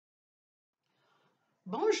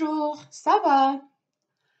Bonjour, ça va?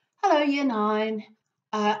 Hello, Year 9.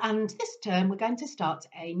 And this term we're going to start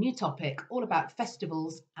a new topic all about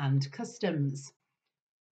festivals and customs.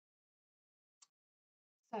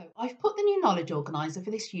 So I've put the new knowledge organiser for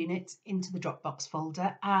this unit into the Dropbox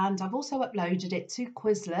folder, and I've also uploaded it to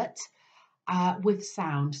Quizlet with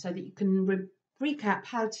sound so that you can recap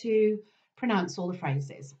how to pronounce all the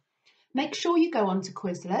phrases. Make sure you go on to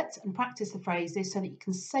Quizlet and practice the phrases so that you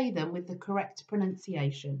can say them with the correct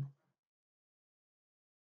pronunciation.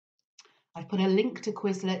 I've put a link to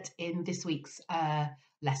Quizlet in this week's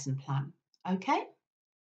lesson plan. Okay?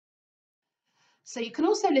 So you can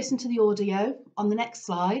also listen to the audio on the next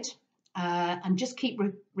slide and just keep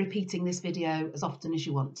repeating this video as often as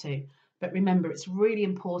you want to. But remember, it's really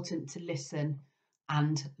important to listen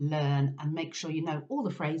and learn and make sure you know all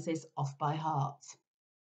the phrases off by heart.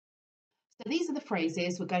 So these are the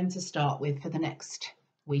phrases we're going to start with for the next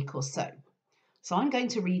week or so. So I'm going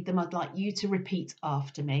to read them. I'd like you to repeat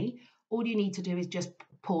after me. All you need to do is just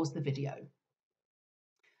pause the video.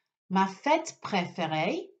 Ma fête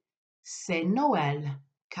préférée, c'est Noël,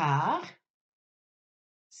 car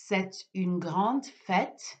c'est une grande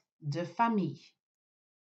fête de famille.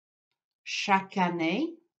 Chaque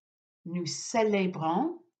année, nous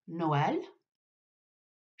célébrons Noël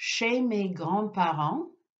chez mes grands-parents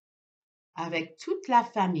avec toute la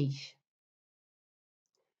famille.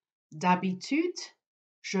 D'habitude,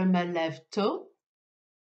 je me lève tôt,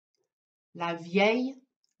 la veille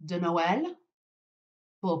de Noël,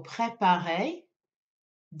 pour préparer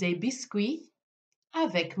des biscuits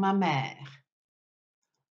avec ma mère,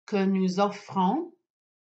 que nous offrons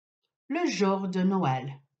le jour de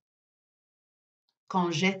Noël.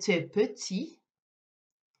 Quand j'étais petit,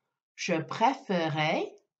 je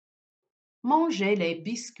préférais manger les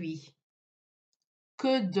biscuits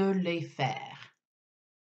que de les faire.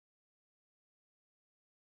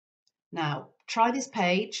 Now, try this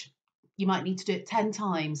page. You might need to do it 10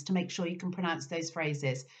 times to make sure you can pronounce those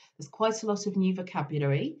phrases. There's quite a lot of new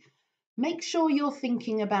vocabulary. Make sure you're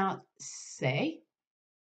thinking about c'est,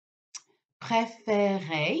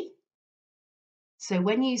 préférer. So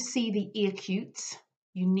when you see the e acute,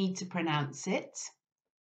 you need to pronounce it.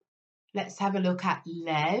 Let's have a look at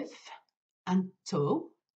lève and tôt.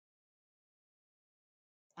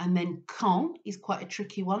 And then quand is quite a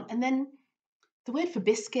tricky one. And then the word for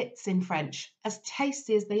biscuits in French, as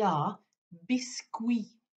tasty as they are, biscuit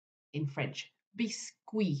in French,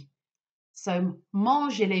 biscuit. So,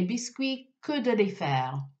 manger les biscuits, que de les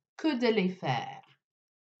faire, que de les faire.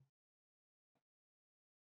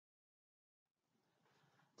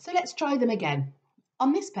 So let's try them again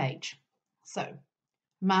on this page. So,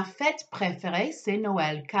 ma fête préférée, c'est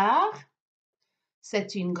Noël, car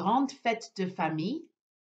c'est une grande fête de famille.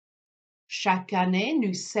 Chaque année,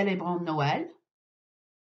 nous célébrons Noël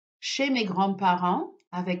chez mes grands-parents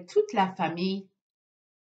avec toute la famille.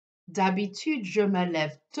 D'habitude, je me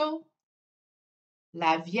lève tôt,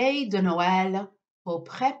 la veille de Noël, pour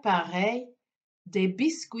préparer des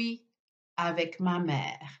biscuits avec ma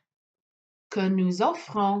mère, que nous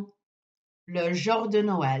offrons le jour de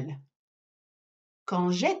Noël.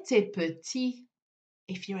 Quand j'étais petit,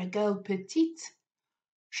 if you're a girl petite,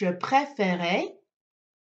 je préférais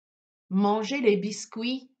manger les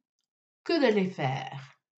biscuits que de les faire.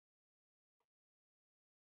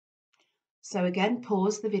 So again,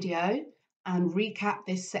 pause the video and recap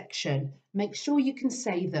this section. Make sure you can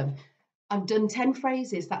say them. I've done 10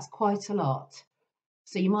 phrases, that's quite a lot.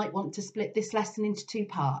 So you might want to split this lesson into 2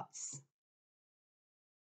 parts.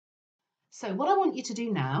 So what I want you to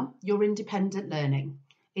do now, your independent learning,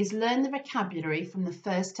 is learn the vocabulary from the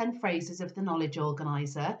first 10 phrases of the knowledge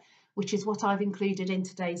organiser, which is what I've included in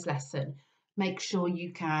today's lesson. Make sure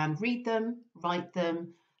you can read them, write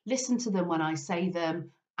them, listen to them when I say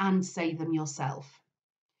them, and say them yourself.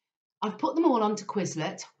 I've put them all onto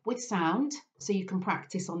Quizlet with sound so you can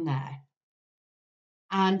practice on there.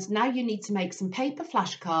 And now you need to make some paper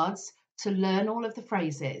flashcards to learn all of the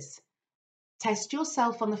phrases. Test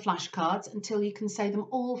yourself on the flashcards until you can say them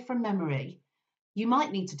all from memory. You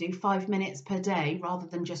might need to do 5 minutes per day rather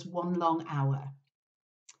than just one long hour.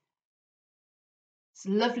 It's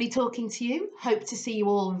lovely talking to you. Hope to see you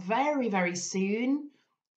all very, very soon.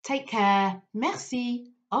 Take care. Merci.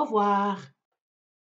 Au revoir.